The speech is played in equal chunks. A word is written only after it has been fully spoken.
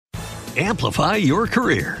Amplify your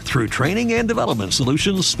career through training and development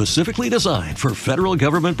solutions specifically designed for federal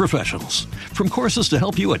government professionals. From courses to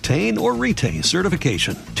help you attain or retain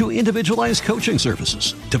certification, to individualized coaching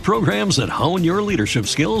services, to programs that hone your leadership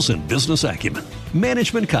skills and business acumen,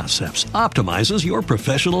 Management Concepts optimizes your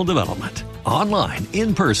professional development. Online,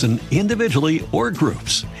 in person, individually, or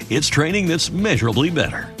groups, it's training that's measurably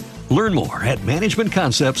better. Learn more at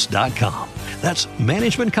managementconcepts.com. That's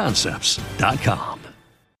managementconcepts.com.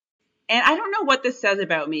 And I don't know what this says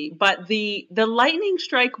about me, but the lightning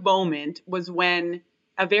strike moment was when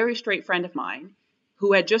a very straight friend of mine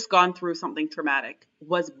who had just gone through something traumatic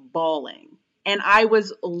was bawling. And I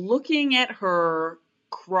was looking at her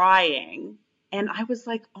crying, and I was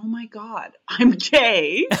like, oh my God, I'm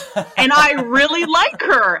gay, and I really like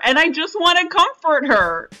her, and I just want to comfort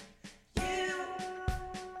her.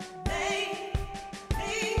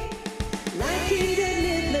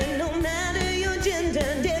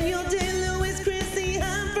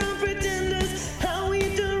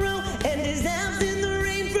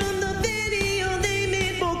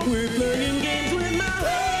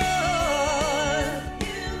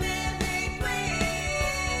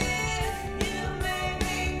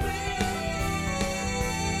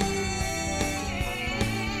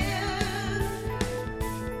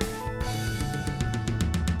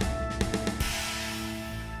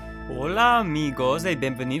 Hola amigos y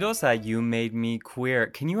bienvenidos a You Made Me Queer.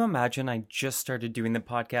 Can you imagine I just started doing the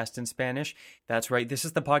podcast in Spanish? That's right, this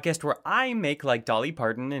is the podcast where I make like Dolly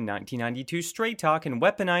Parton in 1992 straight talk and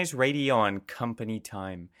weaponize radio on company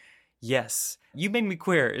time. Yes, You Made Me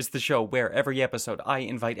Queer is the show where every episode I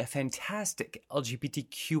invite a fantastic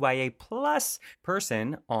LGBTQIA plus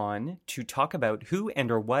person on to talk about who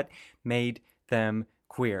and or what made them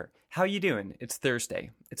queer. How you doing? It's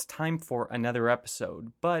Thursday. It's time for another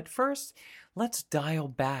episode. But first, let's dial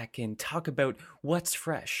back and talk about what's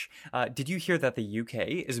fresh. Did you hear that the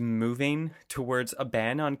UK is moving towards a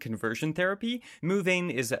ban on conversion therapy? Moving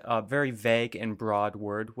is a very vague and broad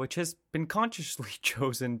word, which has been consciously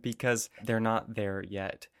chosen because they're not there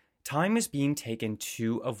yet. Time is being taken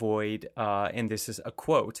to avoid, and this is a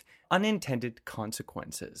quote, unintended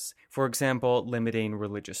consequences. For example, limiting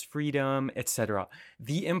religious freedom, etc.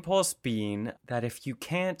 The impulse being that if you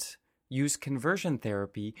can't use conversion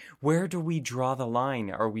therapy, where do we draw the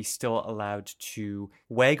line? Are we still allowed to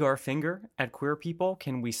wag our finger at queer people?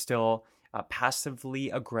 Can we still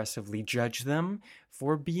passively, aggressively judge them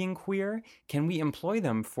for being queer? Can we employ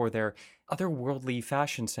them for their otherworldly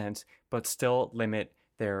fashion sense, but still limit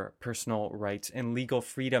their personal rights and legal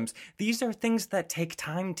freedoms? These are things that take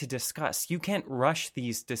time to discuss. You can't rush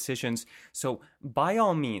these decisions. So by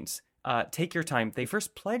all means, take your time. They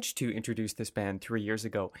first pledged to introduce this ban 3 years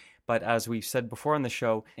ago. But as we've said before on the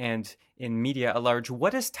show and in media at large,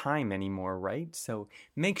 what is time anymore, right? So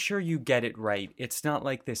make sure you get it right. It's not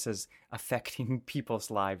like this is affecting people's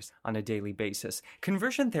lives on a daily basis.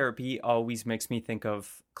 Conversion therapy always makes me think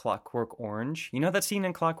of Clockwork Orange. You know that scene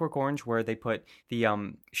in Clockwork Orange where they put the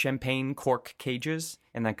champagne cork cages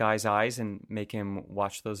in that guy's eyes and make him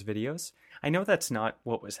watch those videos? I know that's not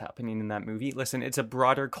what was happening in that movie. Listen, it's a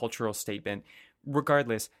broader cultural statement.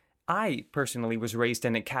 Regardless, I personally was raised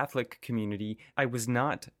in a Catholic community. I was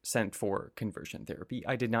not sent for conversion therapy.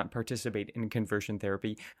 I did not participate in conversion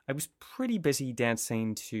therapy. I was pretty busy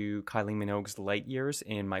dancing to Kylie Minogue's Light Years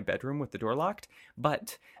in my bedroom with the door locked.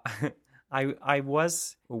 But I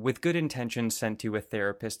was, with good intentions, sent to a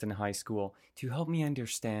therapist in high school to help me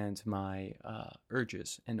understand my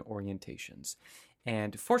urges and orientations.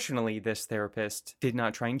 And fortunately, this therapist did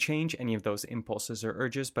not try and change any of those impulses or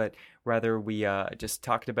urges, but rather we just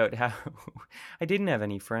talked about how I didn't have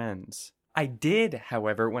any friends. I did,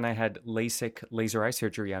 however, when I had LASIK laser eye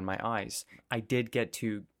surgery on my eyes, I did get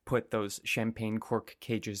to put those champagne cork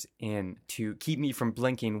cages in to keep me from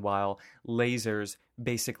blinking while lasers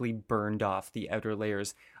basically burned off the outer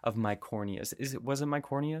layers of my corneas. Was it my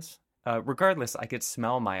corneas? Regardless, I could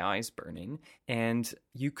smell my eyes burning, and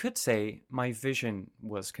you could say my vision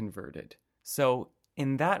was converted. So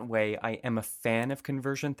in that way, I am a fan of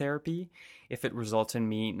conversion therapy if it results in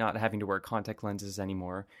me not having to wear contact lenses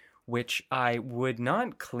anymore, which I would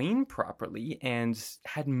not clean properly and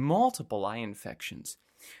had multiple eye infections.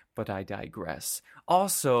 But I digress.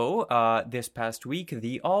 Also, this past week,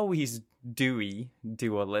 the always dewy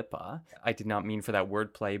Dua Lipa, I did not mean for that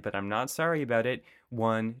wordplay, but I'm not sorry about it,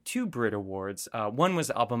 won 2 Brit Awards. One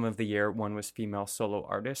was Album of the Year, one was Female Solo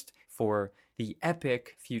Artist for the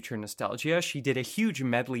epic Future Nostalgia. She did a huge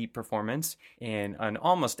medley performance in an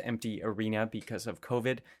almost empty arena because of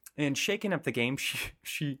COVID. And shaking up the game,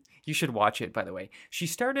 she you should watch it, by the way. She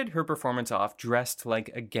started her performance off dressed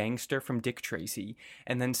like a gangster from Dick Tracy,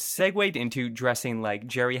 and then segued into dressing like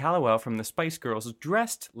Jerry Halliwell from the Spice Girls,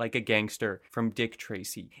 dressed like a gangster from Dick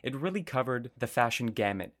Tracy. It really covered the fashion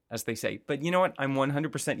gamut, as they say. But you know what? I'm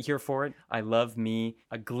 100% here for it. I love me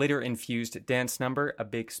a glitter-infused dance number, a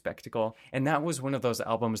big spectacle. And that was one of those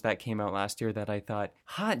albums that came out last year that I thought,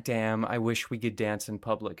 hot damn, I wish we could dance in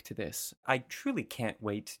public to this. I truly can't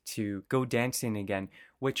wait to go dancing again,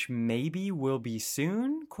 which maybe will be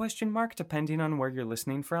soon, ? Depending on where you're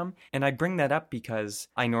listening from. And I bring that up because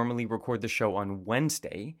I normally record the show on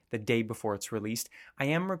Wednesday, the day before it's released. I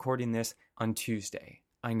am recording this on Tuesday.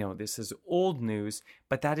 I know this is old news,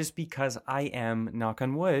 but that is because I am, knock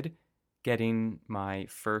on wood, getting my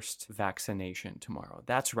first vaccination tomorrow.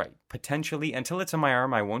 That's right. Potentially, until it's on my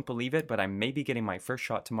arm, I won't believe it, but I may be getting my first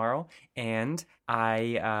shot tomorrow, and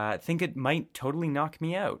I think it might totally knock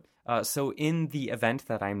me out. So in the event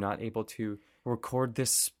that I'm not able to record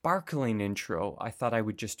this sparkling intro, I thought I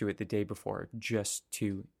would just do it the day before, just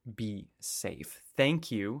to be safe.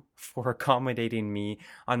 Thank you for accommodating me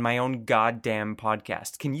on my own goddamn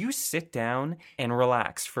podcast. Can you sit down and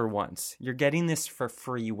relax for once? You're getting this for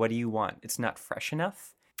free. What do you want? It's not fresh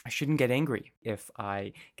enough? I shouldn't get angry. If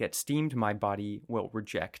I get steamed, my body will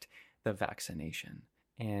reject the vaccination.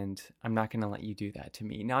 And I'm not going to let you do that to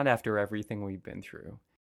me, not after everything we've been through.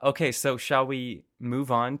 Okay, so shall we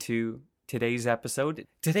move on to today's episode?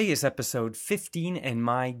 Today is episode 15, and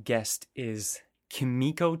my guest is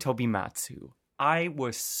Kimiko Tobimatsu. I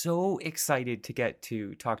was so excited to get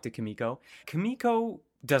to talk to Kimiko. Kimiko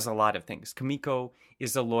does a lot of things. Kimiko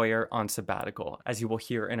is a lawyer on sabbatical, as you will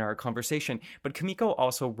hear in our conversation. But Kimiko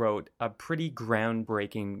also wrote a pretty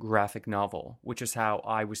groundbreaking graphic novel, which is how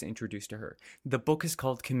I was introduced to her. The book is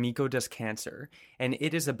called Kimiko Does Cancer, and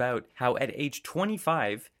it is about how at age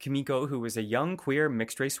 25, Kimiko, who was a young queer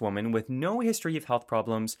mixed-race woman with no history of health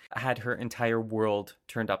problems, had her entire world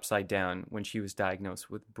turned upside down when she was diagnosed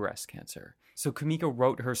with breast cancer. So Kimiko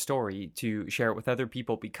wrote her story to share it with other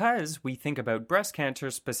people because we think about breast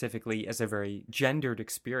cancer specifically as a very gendered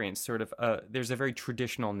experience. There's a very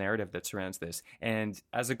traditional narrative that surrounds this. And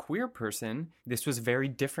as a queer person, this was very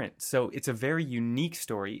different. So it's a very unique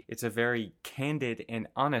story. It's a very candid and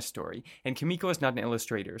honest story. And Kimiko is not an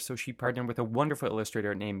illustrator, so she partnered with a wonderful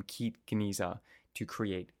illustrator named Keith Geniza to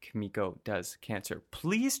create Kimiko Does Cancer.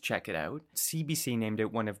 Please check it out. CBC named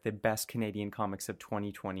it one of the best Canadian comics of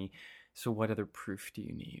 2020. So what other proof do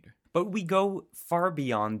you need? But we go far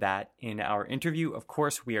beyond that in our interview. Of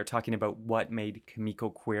course, we are talking about what made Kimiko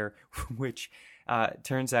queer, which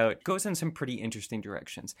turns out goes in some pretty interesting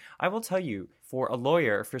directions. I will tell you, for a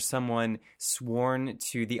lawyer, for someone sworn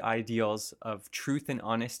to the ideals of truth and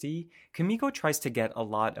honesty, Kimiko tries to get a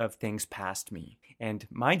lot of things past me. And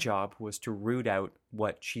my job was to root out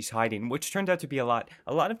what she's hiding, which turned out to be a lot.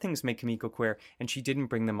 A lot of things make Kimiko queer, and she didn't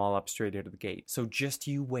bring them all up straight out of the gate. So just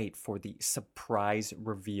you wait for the surprise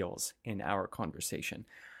reveals in our conversation.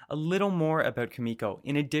 A little more about Kimiko.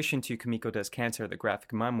 In addition to Kimiko Does Cancer, the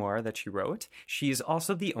graphic memoir that she wrote, she is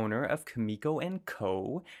also the owner of Kimiko &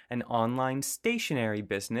 Co., an online stationery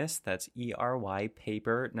business, that's ERY,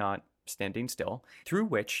 paper, not standing still, through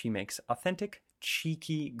which she makes authentic,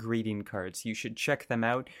 cheeky greeting cards. You should check them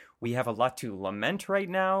out. We have a lot to lament right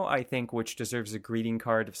now, I think, which deserves a greeting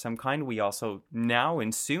card of some kind. We also now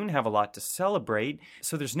and soon have a lot to celebrate,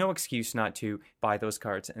 so there's no excuse not to buy those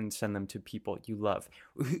cards and send them to people you love.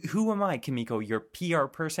 Who am I, Kimiko? Your PR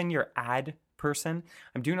person? Your ad person?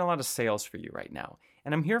 I'm doing a lot of sales for you right now,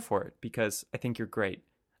 and I'm here for it because I think you're great.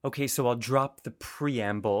 Okay, so I'll drop the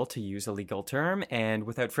preamble, to use a legal term, and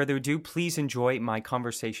without further ado, please enjoy my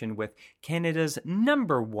conversation with Canada's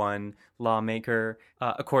 #1 lawmaker,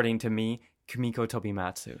 according to me, Kimiko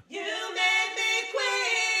Tobimatsu. You made me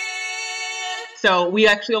queer. So we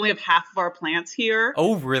actually only have half of our plants here.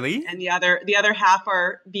 Oh, really? And the other half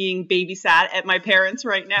are being babysat at my parents'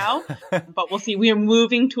 right now. But we'll see. We are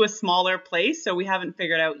moving to a smaller place, so we haven't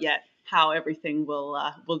figured out yet how everything will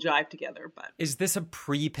jive together. But is this a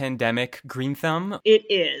pre-pandemic green thumb? It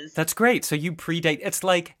is. That's great. So you predate. It's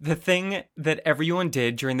like the thing that everyone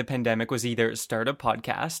did during the pandemic was either start a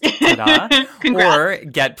podcast, or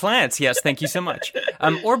get plants. Yes, thank you so much.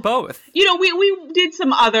 Or both. You know, we did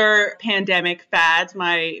some other pandemic fads.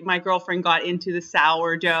 My girlfriend got into the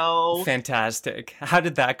sourdough. Fantastic. How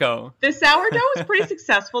did that go? The sourdough was pretty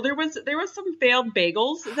successful. There was some failed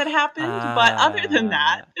bagels that happened, but other than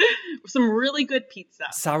that, some really good pizza.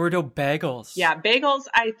 Sourdough bagels. Yeah, bagels,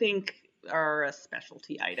 I think, are a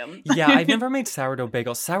specialty item. Yeah, I've never made sourdough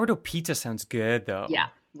bagels. Sourdough pizza sounds good, though. Yeah,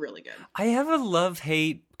 really good. I have a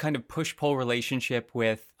love-hate kind of push-pull relationship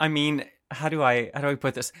with, I mean, how do I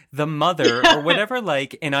put this? The mother or whatever,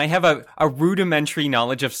 like, and I have a rudimentary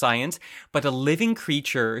knowledge of science, but a living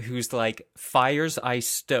creature who's like fires I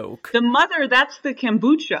stoke. The mother, that's the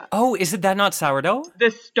kombucha. Oh, is it that not sourdough?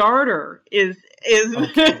 The starter is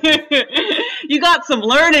Okay. You got some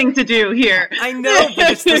learning to do here. I know,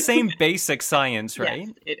 but it's the same basic science, right?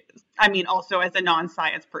 Yes, it is. I mean, also as a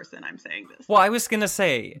non-science person, I'm saying this. Well, I was going to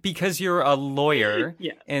say, because you're a lawyer,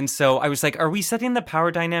 Yeah. and so I was like, are we setting the power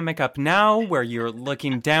dynamic up now where you're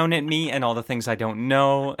looking down at me and all the things I don't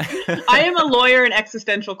know? I am a lawyer in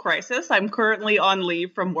existential crisis. I'm currently on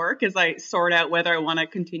leave from work as I sort out whether I want to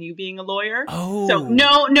continue being a lawyer. Oh. So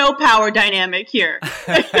no power dynamic here.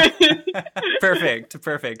 Perfect.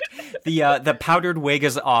 The powdered wig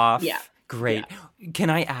is off. Yeah. Great. Yeah. Can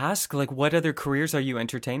I ask, like, what other careers are you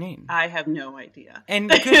entertaining? I have no idea. And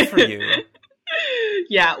good for you.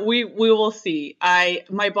 Yeah, we will see.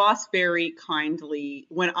 My boss very kindly,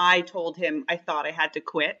 when I told him I thought I had to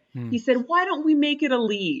quit, he said, "Why don't we make it a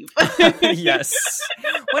leave?" Yes.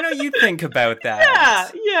 Why don't you think about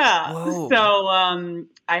that? Yeah. Whoa. So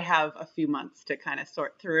I have a few months to kind of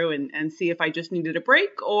sort through and see if I just needed a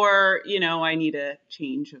break or, I need a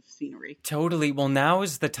change of scenery. Totally. Well, now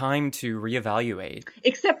is the time to reevaluate.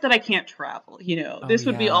 Except that I can't travel, This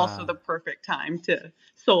would be also the perfect time to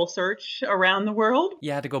soul search around the world.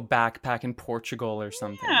 Yeah, to go backpack in Portugal or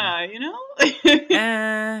something. Yeah,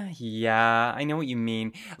 Yeah, I know what you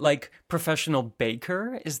mean. Like professional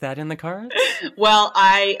baker, is that in the cards? Well,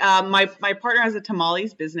 my partner has a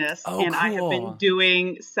tamales business, and cool. I have been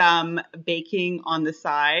doing some baking on the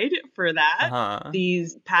side for that. Uh-huh.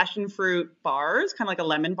 These passion fruit bars, kind of like a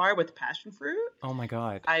lemon bar with passion fruit. Oh my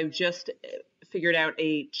God. I've just figured out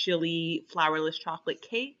a chili flourless chocolate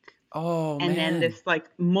cake. Oh, and then this like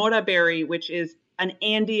mora berry, which is an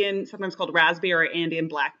Andean, sometimes called raspberry or Andean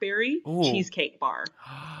blackberry cheesecake bar.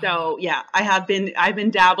 So yeah, I've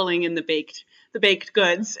been dabbling in the baked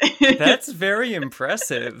goods. That's very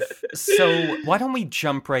impressive. So why don't we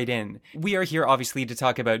jump right in? We are here obviously to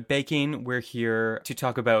talk about baking. We're here to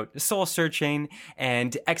talk about soul searching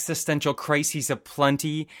and existential crises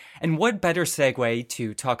aplenty. And what better segue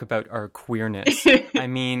to talk about our queerness? I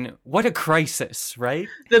mean, what a crisis, right?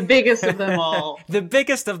 The biggest of them all. The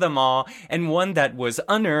biggest of them all, and one that was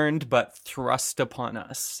unearned but thrust upon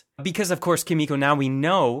us. Because, of course, Kimiko, now we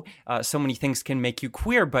know so many things can make you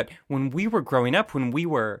queer, but when we were growing up, when we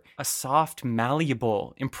were a soft,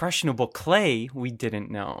 malleable, impressionable clay, we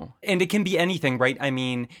didn't know. And it can be anything, right? I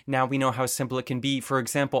mean, now we know how simple it can be. For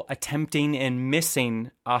example, attempting and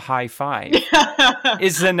missing a high five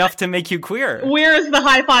is enough to make you queer. Where is the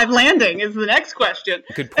high five landing is the next question.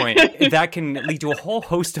 Good point. That can lead to a whole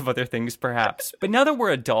host of other things, perhaps. But now that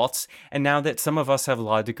we're adults, and now that some of us have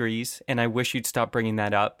law degrees, and I wish you'd stop bringing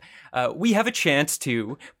that up, we have a chance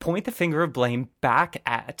to point the finger of blame back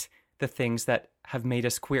at the things that have made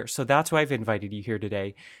us queer. So that's why I've invited you here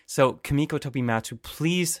today. So Kimiko Tobimatsu,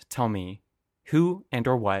 please tell me who and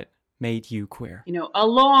or what made you queer? A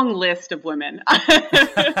long list of women.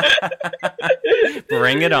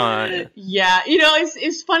 Bring it on. Yeah.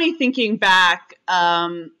 It's funny thinking back.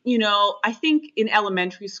 I think in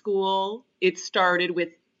elementary school, it started with,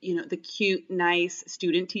 the cute, nice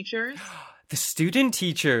student teachers. The student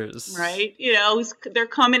teachers. Right? They're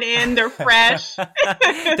coming in, they're fresh.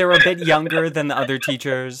 They're a bit younger than the other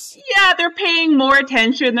teachers. Yeah, they're paying more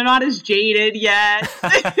attention. They're not as jaded yet.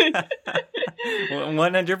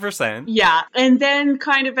 100%. Yeah. And then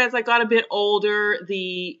kind of as I got a bit older,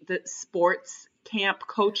 the sports camp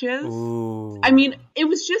coaches. Ooh. I mean, it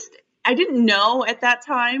was just, I didn't know at that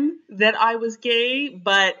time that I was gay,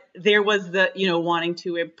 but there was the, wanting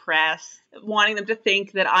to impress, wanting them to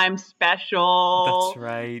think that I'm special. That's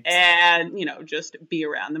right. And, just be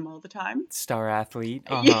around them all the time. Star athlete.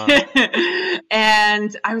 Uh-huh.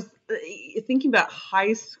 And I was thinking about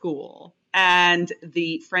high school and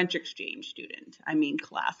the French exchange student. I mean,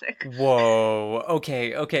 classic. Whoa.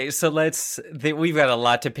 Okay. So we've got a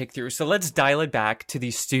lot to pick through. So let's dial it back to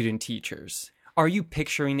these student teachers. Are you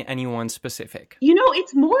picturing anyone specific?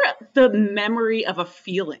 It's more the memory of a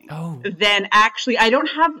feeling than actually, I don't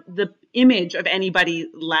have the image of anybody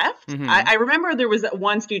left. Mm-hmm. I remember there was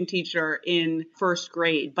one student teacher in first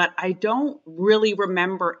grade, but I don't really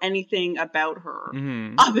remember anything about her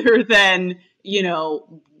other than,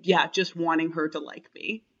 just wanting her to like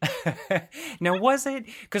me. Now, was it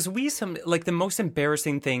because the most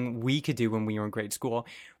embarrassing thing we could do when we were in grade school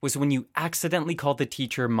was when you accidentally called the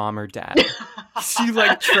teacher mom or dad. She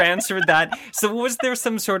transferred that. So was there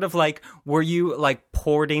some sort of were you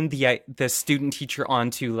porting the student teacher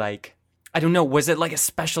onto I don't know, was it a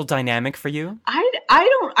special dynamic for you?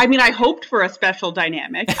 I hoped for a special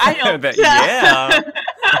dynamic. I don't yeah.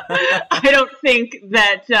 I don't think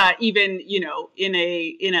that even, in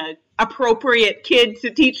a appropriate kid to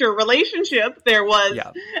teacher relationship there was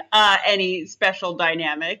any special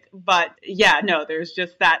dynamic, but there's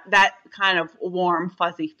just that kind of warm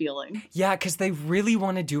fuzzy feeling. Yeah, because they really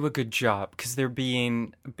want to do a good job because they're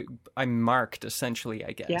being marked essentially,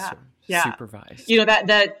 I guess. Supervised.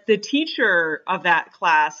 That the teacher of that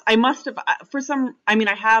class, I must have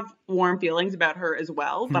I have warm feelings about her as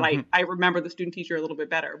well, but I remember the student teacher a little bit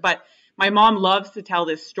better. But my mom loves to tell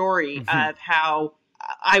this story of how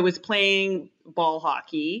I was playing ball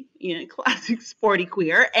hockey, classic sporty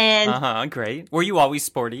queer, and great. Were you always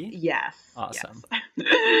sporty? Yes. Awesome.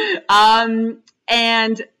 Yes.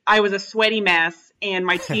 And I was a sweaty mess, and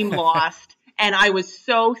my team lost, and I was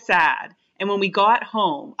so sad. And when we got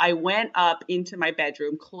home, I went up into my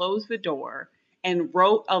bedroom, closed the door, and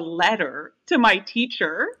wrote a letter to my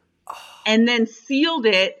teacher, and then sealed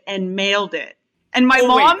it and mailed it. And my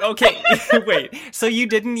mom... Wait, okay. Wait. So you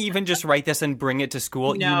didn't even just write this and bring it to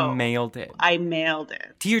school? No. You mailed it? I mailed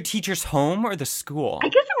it. To your teacher's home or the school? I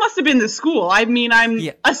guess it must have been the school. I'm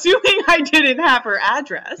assuming I didn't have her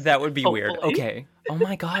address. That would be weird. Okay. Oh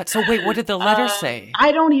my God. So wait, what did the letter say?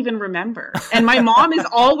 I don't even remember. And my mom has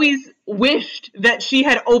always wished that she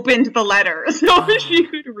had opened the letter so she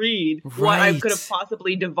could read what I could have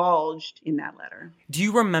possibly divulged in that letter. Do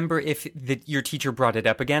you remember if your teacher brought it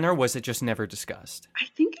up again, or was it just never discussed? I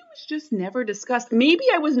think it was just never discussed. Maybe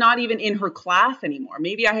I was not even in her class anymore.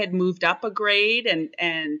 Maybe I had moved up a grade and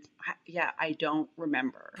I don't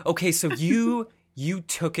remember. Okay, so you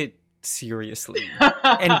took it seriously.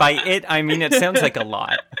 And by it, I mean, it sounds like a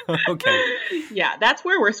lot. Okay. Yeah, that's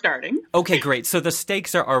where we're starting. Okay, great. So the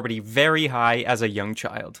stakes are already very high as a young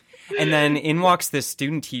child. And then in walks this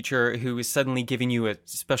student teacher who is suddenly giving you a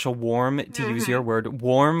special warm, to use your word,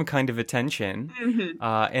 warm kind of attention.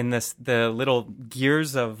 And the little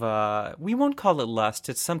gears of, we won't call it lust,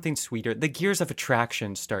 it's something sweeter. The gears of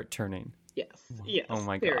attraction start turning. Yes. Oh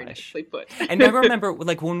my Very gosh. nicely put. And I remember,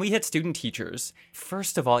 when we had student teachers,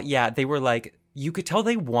 first of all, they were you could tell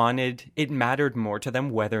it mattered more to them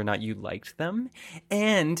whether or not you liked them.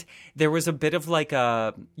 And there was a bit of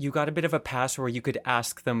you got a bit of a pass where you could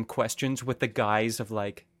ask them questions with the guise of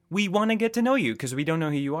we want to get to know you because we don't know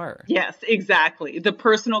who you are. Yes, exactly. The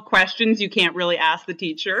personal questions you can't really ask the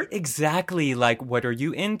teacher. Exactly. What are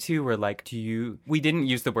you into? Or we didn't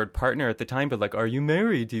use the word partner at the time, but are you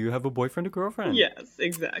married? Do you have a boyfriend or girlfriend? Yes,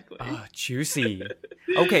 exactly. Oh, juicy.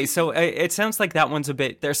 Okay, so it sounds like that one's a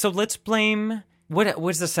bit there. So let's blame... What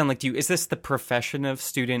does this sound like to you? Is this the profession of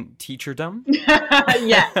student teacherdom?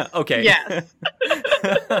 Yes. Okay. Yes.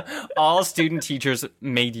 All student teachers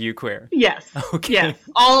made you queer. Yes. Okay. Yes.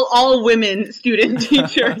 All women student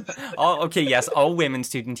teachers. All women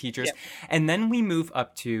student teachers. Yep. And then we move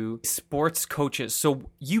up to sports coaches. So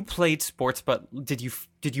you played sports, but did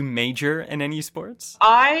you major in any sports?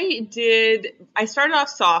 I did. I started off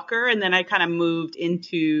soccer and then I kind of moved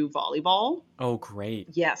into volleyball. Oh, great.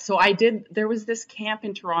 Yeah. So there was this camp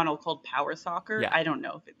in Toronto called Power Soccer. Yeah. I don't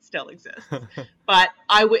know if it still exists, but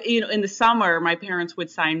I would, in the summer, my parents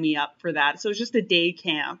would sign me up for that. So it was just a day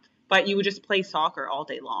camp, but you would just play soccer all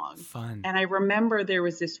day long. Fun. And I remember there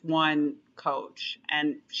was this one coach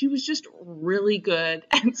and she was just really good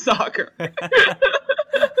at soccer.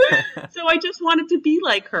 So I just wanted to be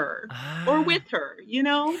like her or with her,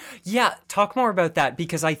 Yeah, talk more about that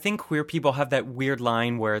because I think queer people have that weird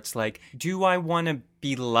line where it's do I want to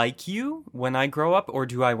be like you when I grow up or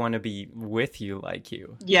do I want to be with you like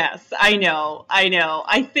you? Yes, I know.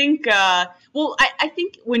 I think, I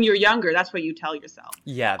think when you're younger, that's what you tell yourself.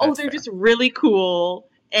 Yeah, that's they're fair. just really cool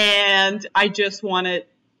and I just want to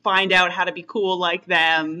find out how to be cool like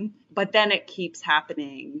them. But then it keeps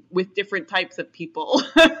happening with different types of people.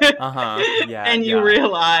 Yeah. And you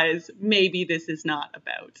realize maybe this is not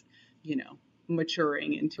about,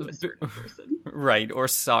 maturing into a certain person. Right. Or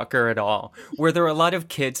soccer at all. Were there a lot of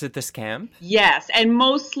kids at this camp? Yes. And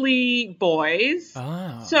mostly boys.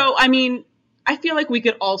 Oh. So, I feel like we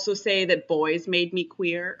could also say that boys made me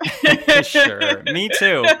queer. Sure. Me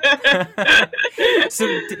too. So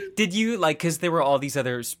did you because there were all these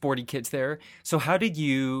other sporty kids there. So how did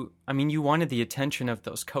you wanted the attention of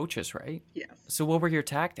those coaches, right? Yes. So what were your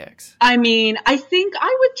tactics? I think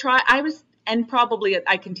I would try. And probably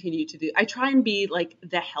I continue to do. I try and be like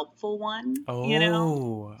the helpful one, you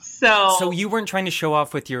know? So you weren't trying to show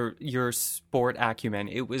off with your sport acumen.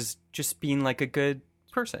 It was just being like a good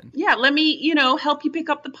person. Yeah, let me, help you pick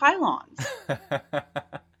up the pylons.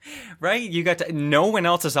 Right? You got to, no one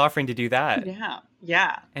else is offering to do that.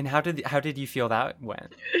 Yeah. And how did you feel that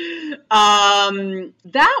went? That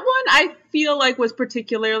one I feel like was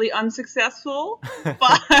particularly unsuccessful.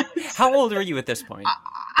 But How old were you at this point?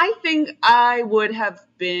 I think I would have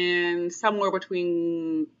been somewhere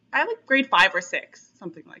between grade 5 or 6,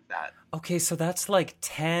 something like that. Okay, so that's like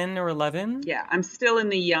 10 or 11? Yeah, I'm still in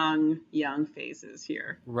the young phases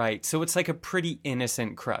here. Right. So it's like a pretty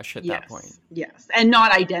innocent crush at that point. Yes, and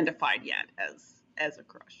not identified yet as a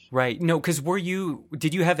crush. Right. No, because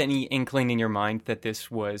did you have any inkling in your mind that this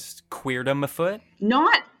was queerdom afoot?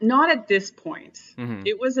 Not at this point. Mm-hmm.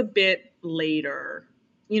 It was a bit later.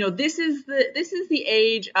 This is the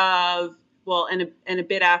age of, well, and a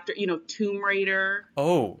bit after, Tomb Raider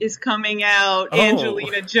is coming out.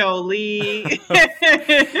 Angelina Jolie.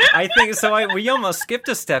 I think so. We almost skipped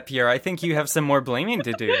a step here. I think you have some more blaming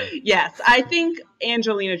to do. Yes, I think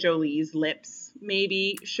Angelina Jolie's lips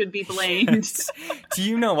maybe should be blamed. Do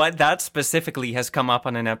you know what? That specifically has come up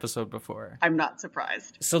on an episode before. I'm not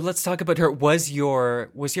surprised. So let's talk about her. Was your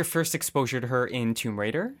first exposure to her in Tomb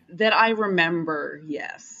Raider? That I remember,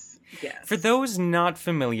 yes. Yes. For those not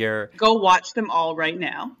familiar, go watch them all right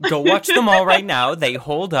now. They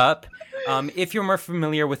hold up. If you're more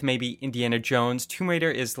familiar with maybe Indiana Jones, Tomb Raider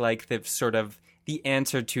is like the sort of the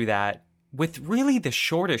answer to that, with really the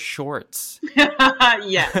shortest shorts.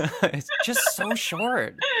 Yes. It's just so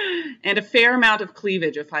short. And a fair amount of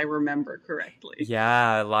cleavage, if I remember correctly.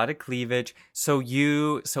 Yeah, a lot of cleavage. So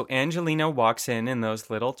Angelina walks in those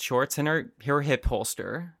little shorts and her hip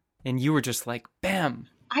holster, and you were just like, bam.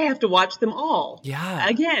 I have to watch them all. Yeah.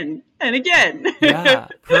 Again and again. Yeah,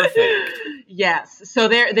 perfect. Yes. So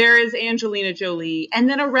there is Angelina Jolie. And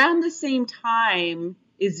then around the same time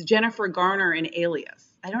is Jennifer Garner in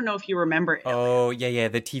Alias. I don't know if you remember Alias. Oh, yeah,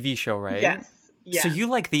 the TV show, right? Yes. So you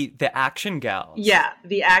like the action gals. Yeah,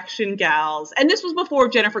 the action gals. And this was before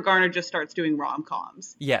Jennifer Garner just starts doing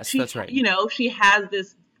rom-coms. Yes, that's right. She has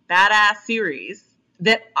this badass series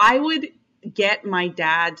that I would get my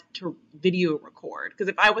dad to video record, because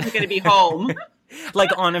if I wasn't going to be home like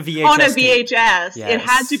on a VHS yes. It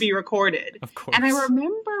had to be recorded. Of course. And I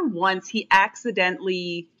remember once he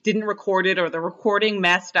accidentally didn't record it, or the recording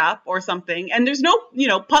messed up or something, and there's no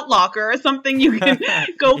Putlocker or something you can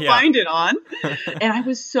go find it on. And I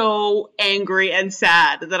was so angry and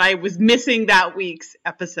sad that I was missing that week's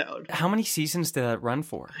episode. How many seasons did that run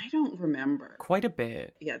for? I don't remember. Quite a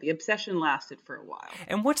bit. Yeah, the obsession lasted for a while.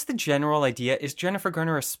 And what's the general idea? Is Jennifer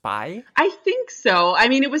Garner a spy? I think so. I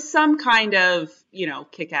mean, it was some kind of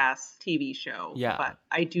kick-ass TV show. Yeah. But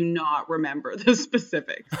I do not remember the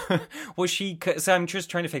specifics. Was she, so I'm just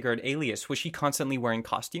trying to figure out Alias, was she constantly wearing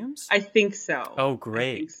costumes? I think so. Oh,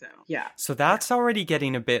 great. I think so. Yeah. So that's already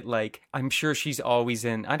getting a bit like, I'm sure she's always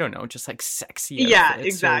in, I don't know, just like sexy outfits yeah,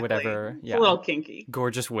 exactly. or whatever. Yeah. It's a little kinky.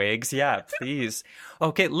 Gorgeous wigs. Yeah, please.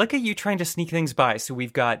 Okay, look at you trying to sneak things by. So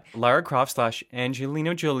we've got Lara Croft /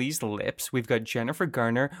 Angelina Jolie's lips. We've got Jennifer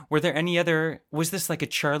Garner. Were there any other, was this like a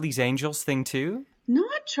Charlie's Angels thing too?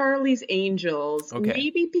 Not Charlie's Angels. Okay.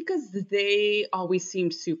 Maybe because they always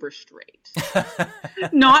seemed super straight.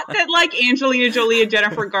 Not that like Angelina Jolie and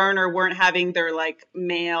Jennifer Garner weren't having their like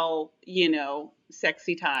male,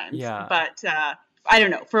 sexy times. Yeah. But I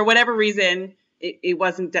don't know. For whatever reason, it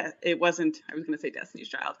wasn't. I was going to say Destiny's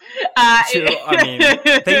Child. I mean,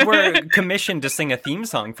 they were commissioned to sing a theme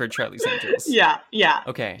song for Charlie's Angels. Yeah.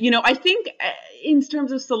 Okay. I think in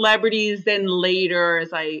terms of celebrities, then later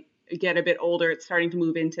as I get a bit older, it's starting to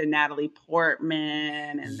move into Natalie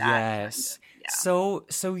Portman and that. Yes. So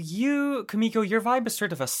you, Kimiko, your vibe is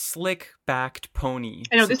sort of a slick-backed pony.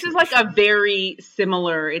 I know, this is like a very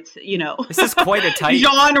similar, it's, This is quite a tight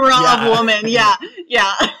genre of woman. Yeah.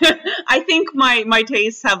 I think my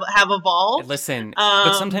tastes have evolved. Listen,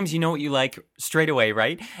 but sometimes you know what you like straight away,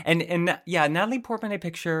 right? And yeah, Natalie Portman, I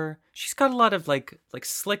picture, she's got a lot of like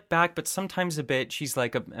slick back, but sometimes a bit, she's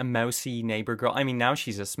like a mousy neighbor girl. I mean, now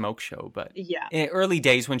she's a smoke show, but yeah, in early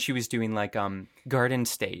days when she was doing like Garden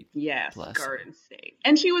State. Yes, Garden State.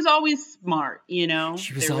 And she was always smart,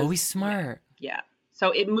 She was always smart. Yeah.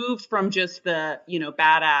 So it moved from just the,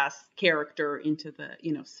 badass character into the,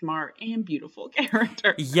 smart and beautiful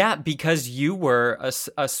character. Yeah, because you were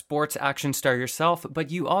a sports action star yourself,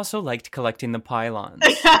 but you also liked collecting the pylons.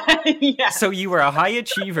 Yeah. So you were a high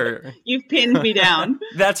achiever. You've pinned me down.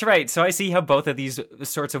 That's right. So I see how both of these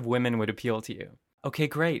sorts of women would appeal to you. Okay,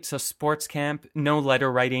 great. So sports camp, no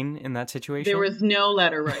letter writing in that situation? There was no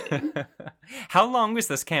letter writing. How long was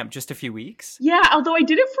this camp? Just a few weeks? Yeah, although I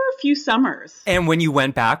did it for a few summers. And when you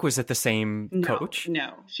went back, was it the same coach?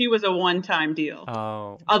 No. She was a one-time deal.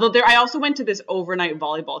 Oh. Although I also went to this overnight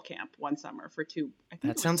volleyball camp one summer for I think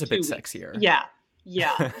that sounds a bit sexier.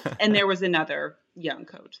 Yeah. And there was another young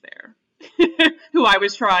coach there who I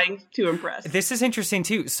was trying to impress. This is interesting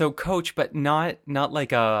too. So coach, but not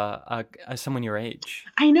like a someone your age.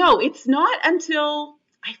 I know. It's not until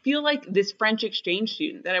I feel like this French exchange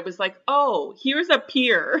student that I was like, oh, here's a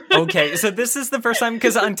peer. Okay, so this is the first time,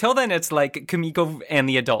 because until then it's like Kumiko and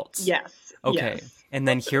the adults. Yes. Okay. Yes. And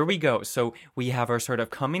then here we go. So we have our sort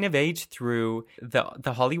of coming of age through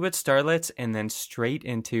the Hollywood starlets and then straight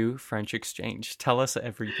into French exchange. Tell us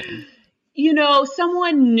everything.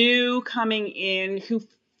 Someone new coming in who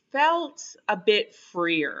felt a bit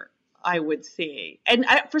freer, I would say. And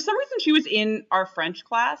for some reason, she was in our French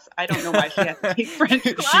class. I don't know why she had to take French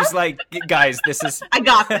class. She's like, guys, this is... I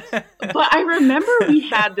got this. But I remember we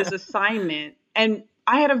had this assignment, and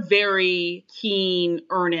I had a very keen,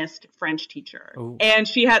 earnest French teacher. Ooh. And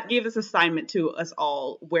she gave this assignment to us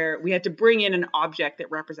all where we had to bring in an object that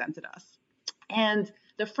represented us. And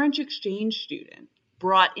the French exchange student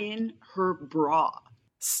brought in her bra.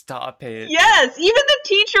 Stop it. Yes, even the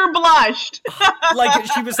teacher blushed. Like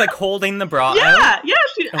she was like holding the bra out? Yeah.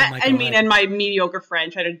 I mean, and my mediocre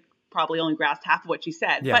French, I probably only grasped half of what she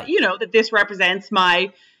said. Yeah. But, that this represents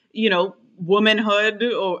my, womanhood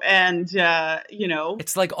and.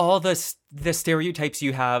 It's like all the stereotypes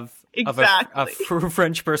you have exactly. of a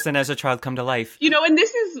French person as a child come to life. And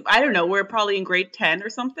this is, I don't know, we're probably in grade 10 or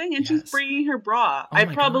something, and she's bringing her bra. I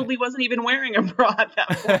probably wasn't even wearing a bra at that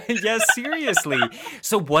point. Yes, seriously.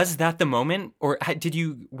 So was that the moment, or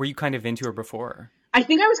were you kind of into her before? I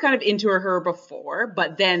think I was kind of into her before,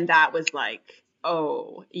 but then that was like,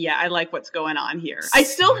 oh, yeah, I like what's going on here. I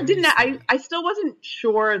still wasn't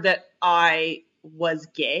sure that I was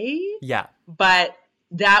gay. Yeah. But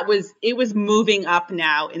it was moving up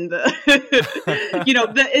now in the,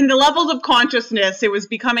 in the levels of consciousness. It was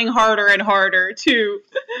becoming harder and harder to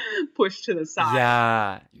push to the side.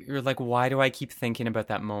 Yeah. You're like, why do I keep thinking about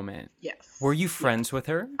that moment? Yes. Were you friends with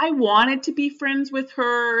her? I wanted to be friends with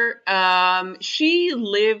her. She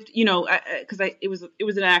lived, because it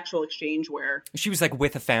was an actual exchange where she was like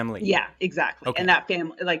with a family. Yeah, exactly. Okay. And that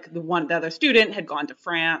family, like the other student had gone to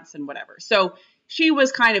France and whatever. So she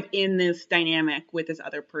was kind of in this dynamic with this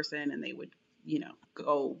other person, and they would,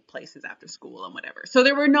 go places after school and whatever. So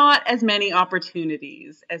there were not as many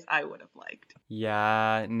opportunities as I would have liked.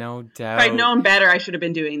 Yeah, no doubt. If I'd known better, I should have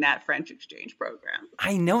been doing that French exchange program.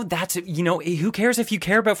 I know that's, who cares if you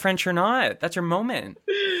care about French or not? That's your moment.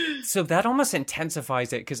 So that almost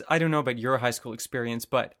intensifies it, because I don't know about your high school experience,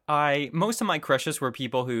 but most of my crushes were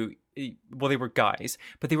people who, well, they were guys,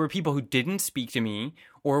 but they were people who didn't speak to me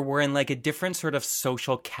or were in like a different sort of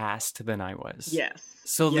social caste than I was. Yes.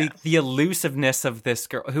 So the elusiveness of this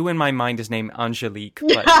girl, who in my mind is named Angelique,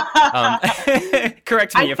 but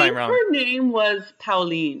correct me if I'm wrong. Her name was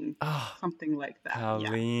Pauline, something like that.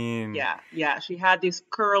 Pauline. Yeah. She had this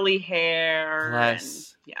curly hair. Bless. And,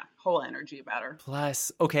 whole energy about her.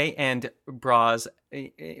 Bless. Okay, and bras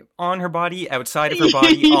on her body, outside of her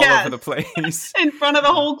body, all over the place. In front of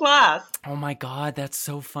the whole class. Oh my God, that's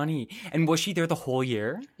so funny. And was she there the whole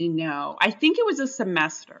year? No, I think it was a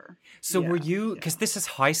semester. So were you, because this is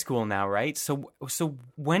high school now, right? So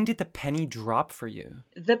when did the penny drop for you?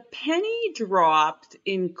 The penny dropped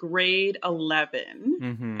in grade 11.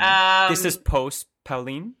 Mm-hmm. This is post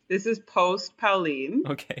Pauline? This is post Pauline.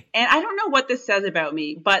 Okay. And I don't know what this says about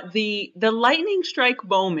me, but the lightning strike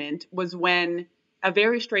moment was when a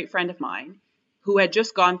very straight friend of mine who had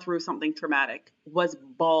just gone through something traumatic was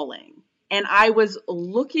bawling. And I was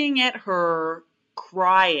looking at her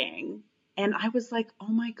crying, and I was like, oh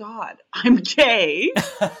my God, I'm gay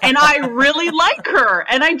and I really like her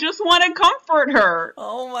and I just want to comfort her.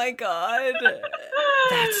 Oh my God.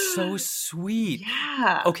 That's so sweet.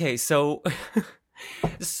 Yeah. Okay, so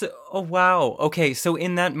oh wow. Okay, so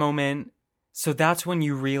in that moment, so that's when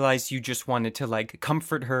you realized you just wanted to like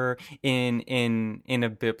comfort her in a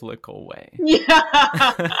biblical way. Yeah.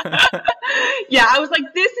 Yeah, I was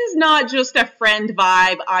like, this is not just a friend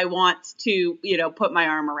vibe. I want to, put my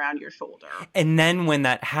arm around your shoulder. And then when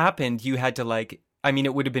that happened, you had to like, I mean,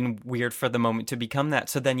 it would have been weird for the moment to become that.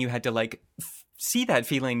 So then you had to like see that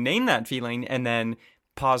feeling, name that feeling, and then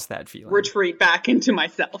pause that feeling. Retreat back into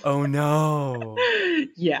myself. Oh no.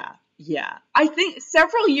 Yeah. Yeah. I think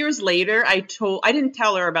several years later, I didn't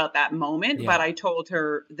tell her about that moment, but I told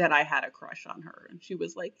her that I had a crush on her. And she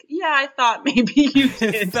was like, yeah, I thought maybe you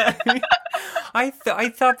did. I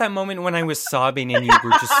thought that moment when I was sobbing and you were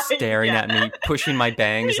just staring at me, pushing my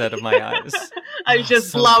bangs out of my eyes. I was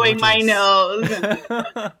just blowing my nose.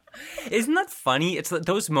 Isn't that funny? It's like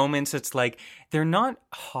those moments, it's like, they're not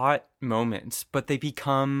hot moments, but they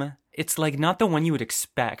become, it's like not the one you would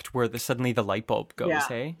expect where suddenly the light bulb goes,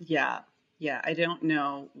 hey? Yeah, I don't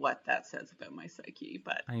know what that says about my psyche,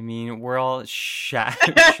 but... I mean, we're all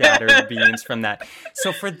shattered beings from that.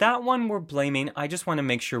 So for that one we're blaming, I just want to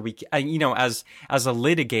make sure we, as a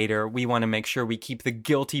litigator, we want to make sure we keep the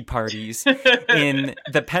guilty parties in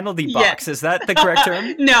the penalty box. Yeah. Is that the correct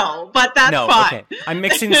term? No, but that's fine. Okay. I'm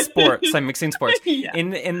mixing sports. Yeah.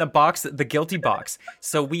 In the box, the guilty box.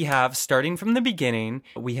 So we have, starting from the beginning,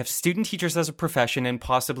 we have student teachers as a profession and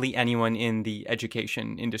possibly anyone in the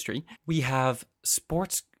education industry. We have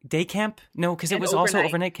sports day camp? No, because it was also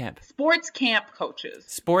overnight camp. Sports camp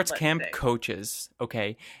coaches. Coaches.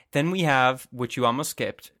 Okay. Then we have, which you almost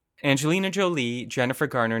skipped, Angelina Jolie, Jennifer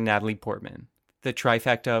Garner, Natalie Portman. The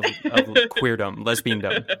trifecta of queerdom,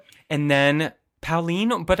 lesbiandom. And then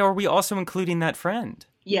Pauline, but are we also including that friend?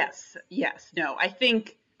 Yes. No,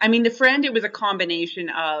 the friend, it was a combination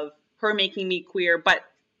of her making me queer, but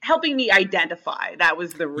helping me identify. That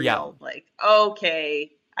was the real,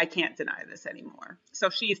 okay, I can't deny this anymore. So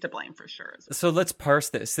she's to blame for sure. So let's parse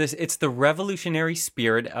this. It's the revolutionary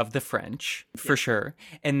spirit of the French, for sure.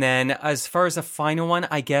 And then as far as a final one,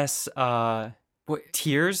 I guess,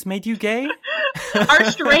 tears made you gay? Our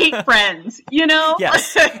straight friends,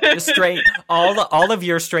 Yes, straight. All of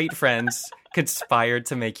your straight friends conspired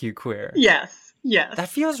to make you queer. Yes. That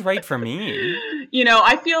feels right for me.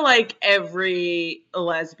 I feel like every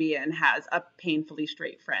lesbian has a painfully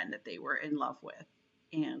straight friend that they were in love with.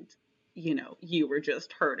 And, you were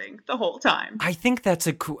just hurting the whole time. I think that's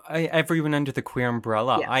everyone under the queer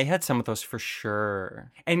umbrella. Yeah. I had some of those for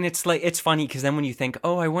sure. And it's funny because then when you think,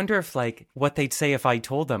 I wonder if what they'd say if I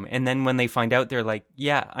told them. And then when they find out, they're like,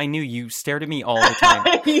 yeah, I knew you stared at me all the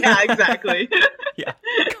time. Yeah, exactly. Yeah,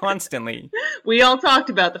 constantly. We all talked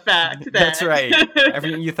about the fact that... That's right.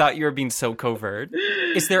 You thought you were being so covert.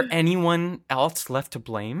 Is there anyone else left to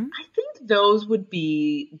blame? I think those would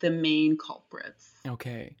be the main culprits.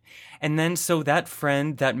 Okay. And then, so that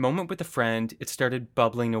moment with the friend, it started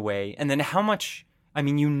bubbling away. And then how much,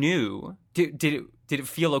 you knew, did it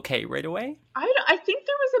feel okay right away? I think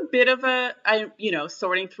there was a bit of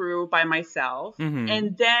sorting through by myself. Mm-hmm.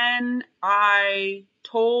 And then I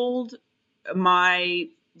told my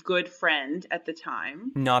good friend at the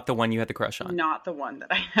time. Not the one you had the crush on. Not the one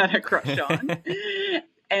that I had a crush on.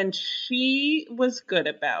 And she was good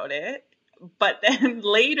about it. But then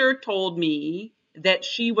later told me that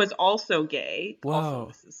she was also gay. Whoa. Also,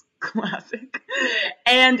 this is classic.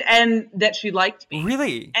 And that she liked me.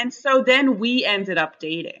 Really? And so then we ended up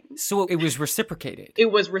dating. So it was reciprocated?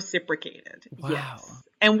 It was reciprocated. Wow. Yes.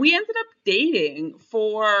 And we ended up dating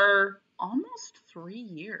for almost 3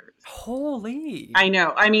 years. Holy. I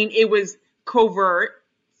know. It was covert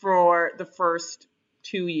for the first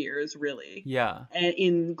 2 years, really. Yeah. And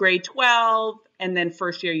in grade 12 and then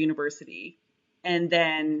first year university. And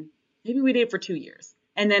then maybe we dated for 2 years.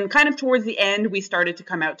 And then kind of towards the end, we started to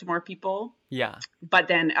come out to more people. Yeah. But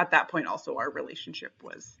then at that point also our relationship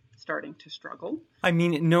was starting to struggle.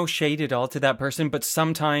 No shade at all to that person, but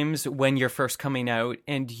sometimes when you're first coming out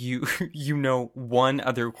and you know one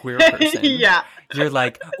other queer person, yeah, you're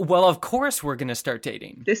like, well, of course we're going to start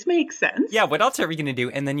dating. This makes sense. Yeah, what else are we going to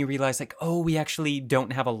do? And then you realize we actually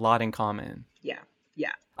don't have a lot in common. Yeah.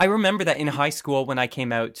 I remember that in high school when I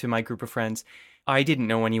came out to my group of friends, I didn't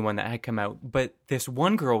know anyone that had come out, but this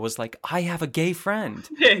one girl was like, I have a gay friend.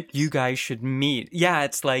 You guys should meet. Yeah,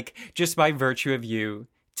 it's like just by virtue of you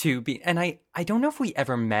to be, and I don't know if we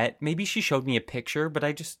ever met. Maybe she showed me a picture, but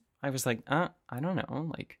I was like, I don't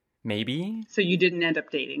know, maybe. So you didn't end up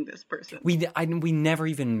dating this person? We never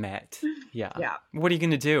even met. Yeah. Yeah. What are you going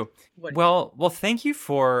to do? Well, thank you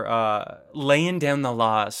for laying down the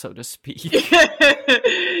law, so to speak.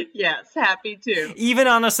 Yes, happy to. Even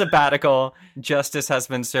on a sabbatical, justice has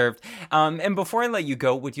been served. And before I let you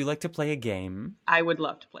go, would you like to play a game? I would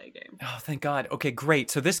love to play a game. Oh, thank God. Okay,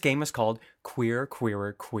 great. So this game is called Queer,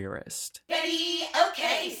 Queerer, Queerest. Ready?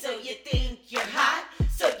 Okay, so you think you're hot?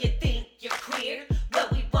 So you think you're queer? Well,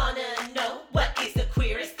 we wanna know, what is the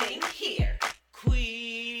queerest thing here?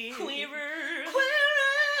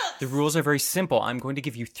 The rules are very simple. I'm going to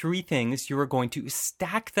give you 3 things. You are going to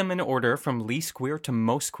stack them in order from least queer to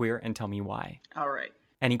most queer and tell me why. All right.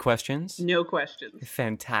 Any questions? No questions.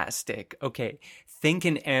 Fantastic. Okay, think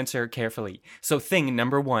and answer carefully. So thing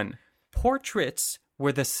number 1, portraits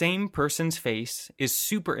where the same person's face is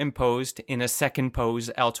superimposed in a second pose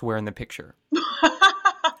elsewhere in the picture.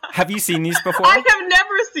 Have you seen these before? I have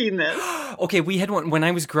never seen this. Okay, we had one when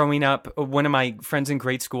I was growing up. One of my friends in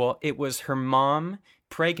grade school, it was her mom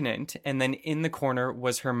pregnant, and then in the corner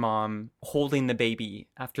was her mom holding the baby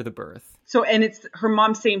after the birth. So, and it's her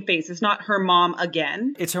mom's same face. It's not her mom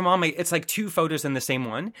again. It's her mom. It's like 2 photos in the same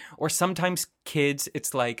one. Or sometimes kids,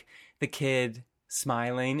 it's like the kid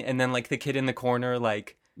smiling and then like the kid in the corner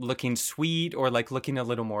like looking sweet or like looking a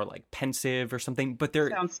little more like pensive or something. But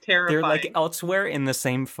Sounds terrifying. they're like elsewhere in the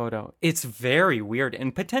same photo. It's very weird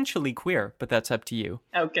and potentially queer, but that's up to you.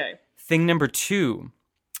 Okay. Thing number 2,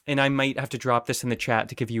 and I might have to drop this in the chat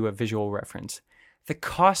to give you a visual reference. The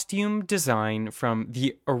costume design from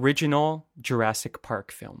the original Jurassic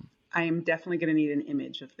Park film. I am definitely going to need an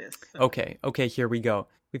image of this. So. Okay, here we go.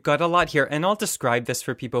 We've got a lot here, and I'll describe this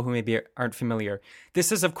for people who maybe aren't familiar.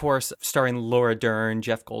 This is, of course, starring Laura Dern,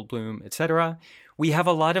 Jeff Goldblum, etc. We have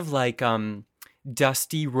a lot of like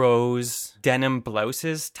dusty rose denim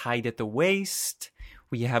blouses tied at the waist.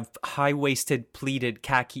 We have high-waisted pleated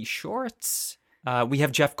khaki shorts. We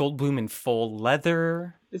have Jeff Goldblum in full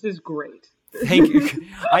leather. This is great. Thank you.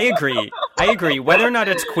 I agree. Whether or not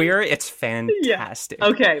it's queer, it's fantastic. Yeah.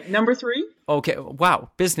 Okay, number 3. Okay,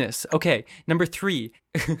 wow, business. Okay, number 3.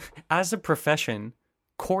 As a profession,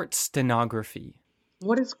 court stenography.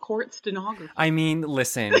 What is court stenography? I mean,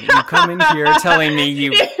 listen, you come in here telling me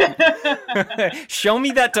you... Show me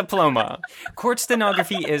that diploma. Court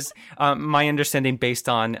stenography is, my understanding, based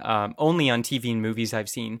on only on TV and movies I've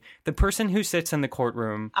seen. The person who sits in the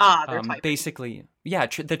courtroom, they're typing. basically,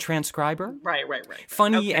 the transcriber. Right.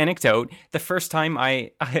 Funny anecdote, the first time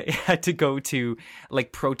I had to go to,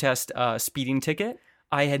 like, protest a speeding ticket,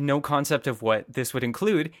 I had no concept of what this would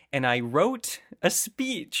include, and I wrote a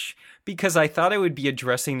speech because I thought I would be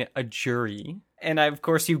addressing a jury. And of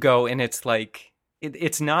course you go, and it's like,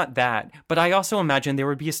 it's not that. But I also imagine there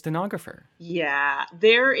would be a stenographer. Yeah,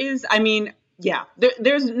 there is. I mean, yeah,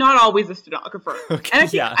 there's not always a stenographer. Okay, and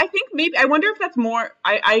I think maybe, I wonder if that's more,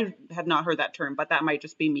 I have not heard that term, but that might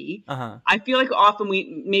just be me. Uh-huh. I feel like often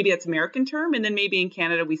maybe that's American term, and then maybe in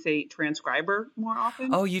Canada we say transcriber more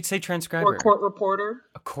often. Oh, you'd say transcriber. Or court reporter.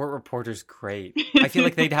 A court reporter's great. I feel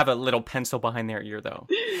like they'd have a little pencil behind their ear, though.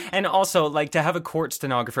 And also, like, to have a court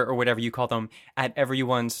stenographer, or whatever you call them, at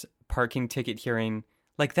everyone's parking ticket hearing,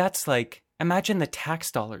 like, that's like... Imagine the tax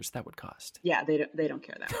dollars that would cost. Yeah, they don't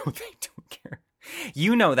care that much. No, they don't care.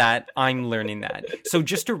 You know that. I'm learning that. So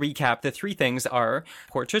just to recap, the 3 things are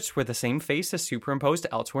portraits where the same face is superimposed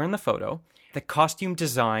elsewhere in the photo, the costume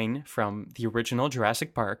design from the original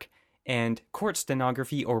Jurassic Park, and court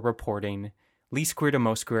stenography or reporting, least queer to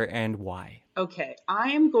most queer, and why. Okay,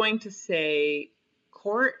 I am going to say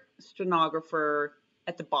court stenographer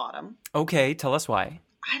at the bottom. Okay, tell us why.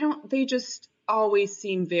 They just always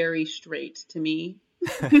seem very straight to me.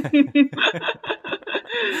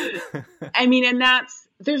 I mean, and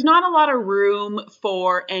there's not a lot of room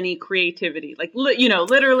for any creativity. Like,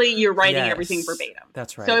 literally you're writing everything verbatim.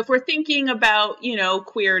 That's right. So if we're thinking about,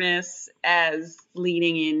 queerness as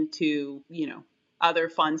leaning into, other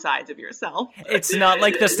fun sides of yourself. It's not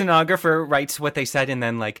like the stenographer writes what they said and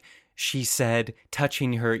then like, she said,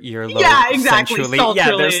 touching her earlobe. Yeah, exactly. Sensually. Sultrily.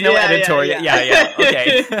 Yeah, there's no editorial. Yeah.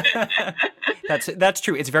 Okay. That's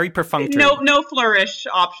true. It's very perfunctory. No flourish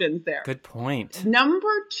options there. Good point. Number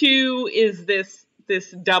 2 is this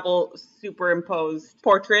double superimposed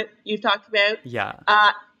portrait you've talked about. Yeah.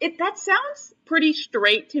 That sounds pretty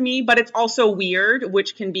straight to me, but it's also weird,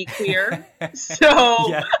 which can be queer.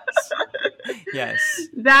 So yes.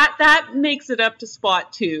 That makes it up to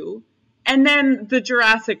spot 2. And then the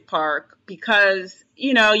Jurassic Park, because,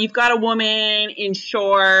 you've got a woman in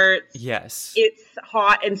shorts. Yes. It's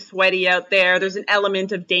hot and sweaty out there. There's an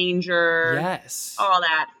element of danger. Yes. All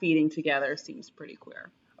that feeding together seems pretty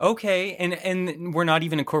queer. Okay, and we're not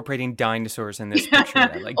even incorporating dinosaurs in this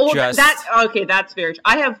picture. Like that's very true.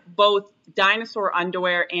 I have both dinosaur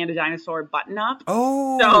underwear and a dinosaur button-up.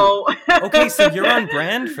 Oh, so okay, so you're on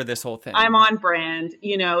brand for this whole thing. I'm on brand.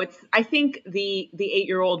 I think the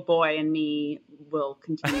 8-year-old boy in me will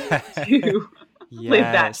continue to live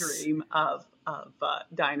that dream of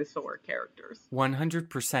dinosaur characters.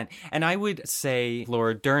 100%. And I would say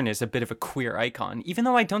Laura Dern is a bit of a queer icon, even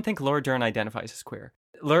though I don't think Laura Dern identifies as queer.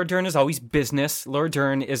 Laura Dern is always business. Laura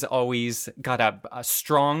Dern is always got a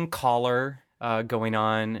strong collar going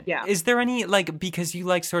on. Yeah. Is there any, like, because you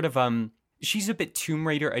like sort of she's a bit Tomb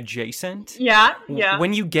Raider adjacent. Yeah, yeah.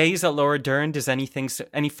 When you gaze at Laura Dern, does any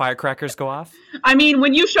firecrackers go off? I mean,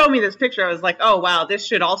 when you showed me this picture, I was like, oh, wow, this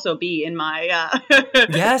should also be in my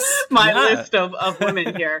list of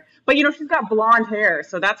women here. But, she's got blonde hair,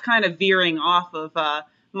 so that's kind of veering off of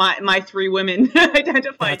my three women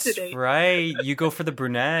identified today. That's right. You go for the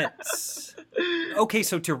brunettes. Okay,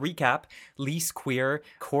 so to recap, least queer,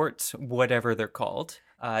 court, whatever they're called.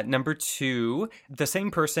 Number 2, the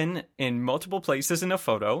same person in multiple places in a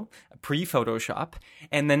photo, pre-Photoshop.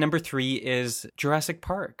 And then number 3 is Jurassic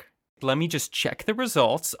Park. Let me just check the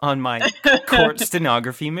results on my court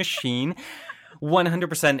stenography machine.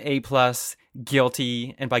 100% A+,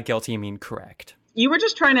 guilty, and by guilty I mean correct. You were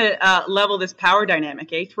just trying to level this power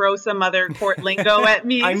dynamic, eh? Throw some other court lingo at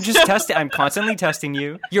me. I'm just testing. I'm constantly testing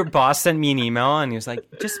you. Your boss sent me an email and he was like,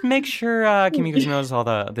 just make sure Kimiko knows all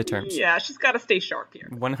the terms. Yeah, she's got to stay sharp here.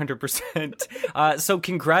 100%. So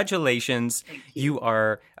congratulations. You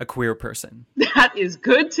are a queer person. That is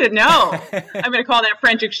good to know. I'm going to call that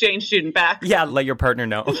French exchange student back. Yeah, let your partner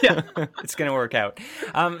know. Yeah. It's going to work out.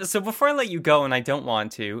 So before I let you go, and I don't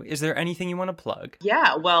want to, is there anything you want to plug?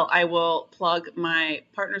 Yeah, well, I will plug my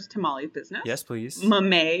partner's tamale business. Yes, please.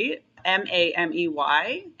 Mamey,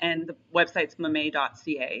 Mamey, and the website's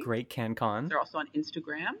mamey.ca. Great CanCon. They're also on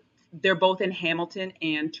Instagram. They're both in Hamilton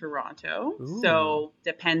and Toronto. Ooh. So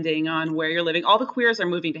depending on where you're living, all the queers are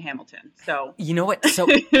moving to Hamilton. So you know what?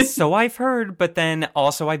 So I've heard, but then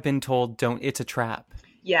also I've been told it's a trap.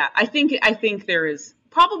 Yeah, I think there is.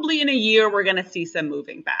 Probably in a year, we're going to see some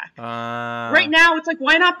moving back. Right now, it's like,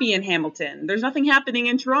 why not be in Hamilton? There's nothing happening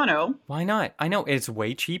in Toronto. Why not? I know, it's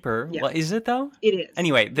way cheaper. Yeah. Well, is it, though? It is.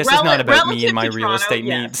 Anyway, this is not about me and my real Toronto, estate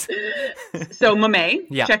yes. needs. So, Mamey,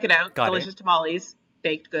 yeah, check it out. Got Delicious it. tamales,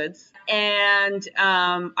 baked goods. And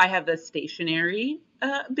I have the stationery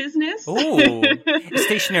business. Oh,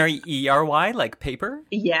 stationery ERY, like paper?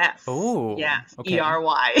 Yes. Oh. Yes, okay.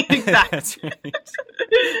 ERY. Exactly. That's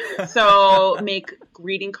right. So make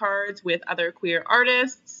greeting cards with other queer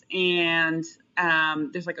artists, and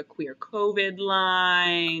there's like a queer COVID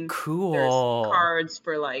line. Cool. There's cards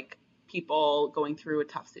for like people going through a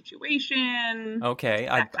tough situation. Okay,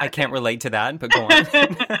 I can't relate to that, but go on.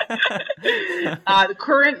 The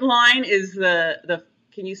current line is the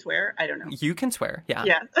can you swear? I don't know. You can swear, yeah.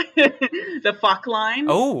 Yeah. The fuck line.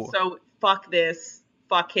 Oh. So fuck this,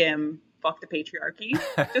 fuck him, fuck the patriarchy.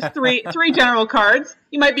 Just three general cards.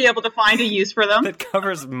 You might be able to find a use for them. That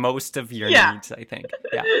covers most of your needs, I think.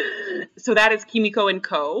 Yeah. So that is Kimiko &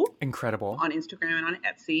 Co. Incredible. On Instagram and on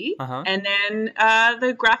Etsy. Uh-huh. And then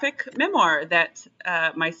the graphic memoir that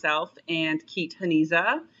myself and Keith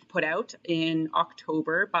Haniza put out in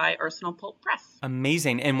October by Arsenal Pulp Press.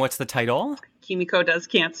 Amazing. And what's the title? Kimiko Does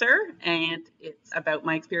Cancer, and it's about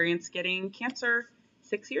my experience getting cancer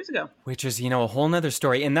 6 years ago. Which is, a whole nother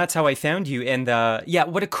story. And that's how I found you. And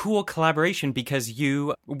what a cool collaboration, because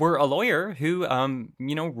you were a lawyer who,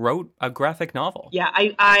 wrote a graphic novel. Yeah,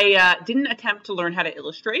 I didn't attempt to learn how to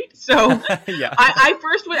illustrate. So yeah.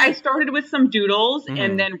 I started with some doodles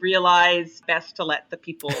and then realized best to let the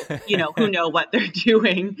people, who know what they're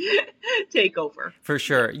doing take over. For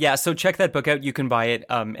sure. Yeah. So check that book out. You can buy it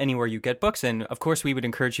anywhere you get books. And of course, we would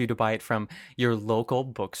encourage you to buy it from your local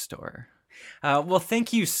bookstore. Well,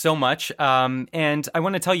 thank you so much. And I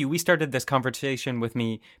want to tell you, we started this conversation with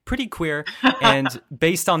me pretty queer. And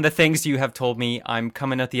based on the things you have told me, I'm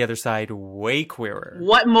coming out the other side way queerer.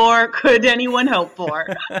 What more could anyone hope for?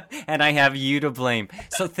 And I have you to blame.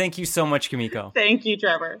 So thank you so much, Kimiko. Thank you,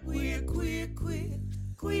 Trevor. Queer, queer, queer,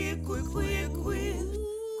 queer, queer, queer, queer, queer,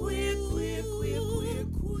 queer, queer, queer,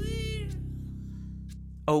 queer.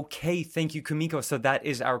 Okay, thank you, Kimiko. So that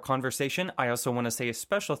is our conversation. I also want to say a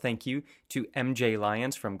special thank you to MJ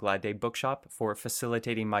Lyons from Glad Day Bookshop for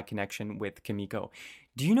facilitating my connection with Kimiko.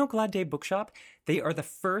 Do you know Glad Day Bookshop? They are the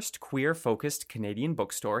first queer-focused Canadian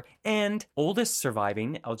bookstore and oldest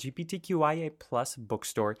surviving LGBTQIA+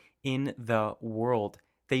 bookstore in the world.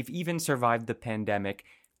 They've even survived the pandemic.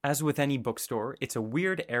 As with any bookstore, it's a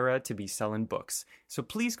weird era to be selling books. So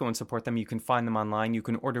please go and support them. You can find them online. You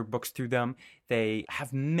can order books through them. They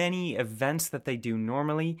have many events that they do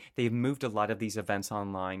normally. They've moved a lot of these events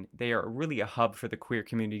online. They are really a hub for the queer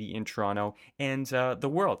community in Toronto and the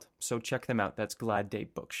world. So check them out. That's Glad Day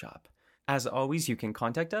Bookshop. As always, you can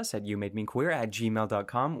contact us at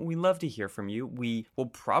youmademequeer@gmail.com. We love to hear from you. We will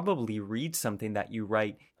probably read something that you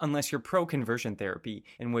write, unless you're pro-conversion therapy,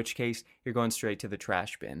 in which case you're going straight to the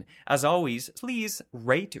trash bin. As always, please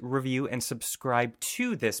rate, review, and subscribe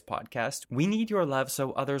to this podcast. We need your love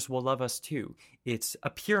so others will love us too. It's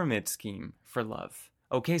a pyramid scheme for love.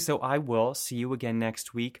 Okay, so I will see you again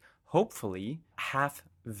next week, hopefully half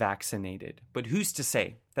vaccinated. But who's to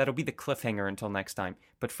say? That'll be the cliffhanger until next time.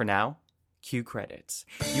 But for now, cue credits.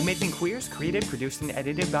 You Made Me Queer is created, produced, and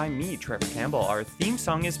edited by me, Trevor Campbell. Our theme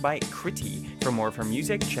song is by Critty. For more of her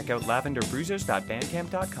music, check out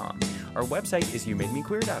lavenderbruisers.bandcamp.com. Our website is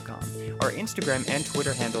youmademequeer.com. Our Instagram and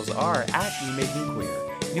Twitter handles are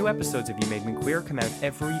 @YouMadeMeQueer. New episodes of You Made Me Queer come out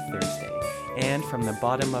every Thursday. And from the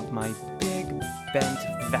bottom of my big, bent,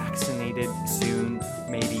 vaccinated, soon,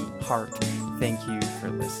 maybe, heart, thank you for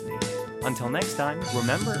listening. Until next time,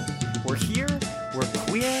 remember, we're here, we're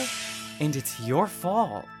queer, and it's your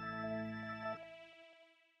fault.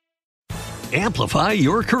 Amplify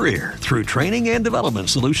your career through training and development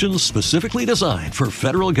solutions specifically designed for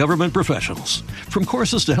federal government professionals. From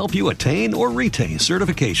courses to help you attain or retain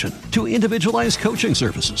certification, to individualized coaching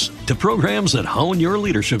services, to programs that hone your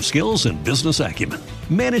leadership skills and business acumen,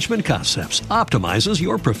 Management Concepts optimizes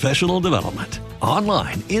your professional development.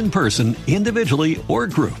 Online, in person, individually, or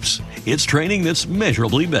groups, it's training that's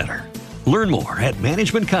measurably better. Learn more at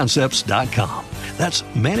managementconcepts.com. That's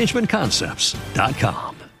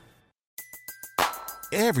managementconcepts.com.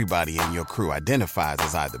 Everybody in your crew identifies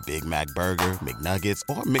as either Big Mac Burger, McNuggets,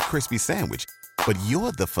 or McCrispy Sandwich. But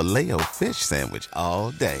you're the Filet-O-Fish Sandwich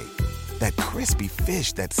all day. That crispy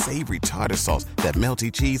fish, that savory tartar sauce, that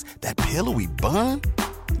melty cheese, that pillowy bun.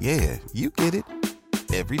 Yeah, you get it.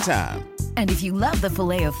 Every time. And if you love the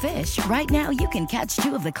Filet-O-Fish, right now you can catch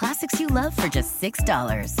two of the classics you love for just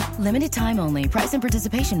 $6. Limited time only. Price and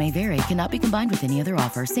participation may vary. Cannot be combined with any other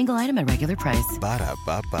offer. Single item at regular price.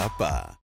 Ba-da-ba-ba-ba.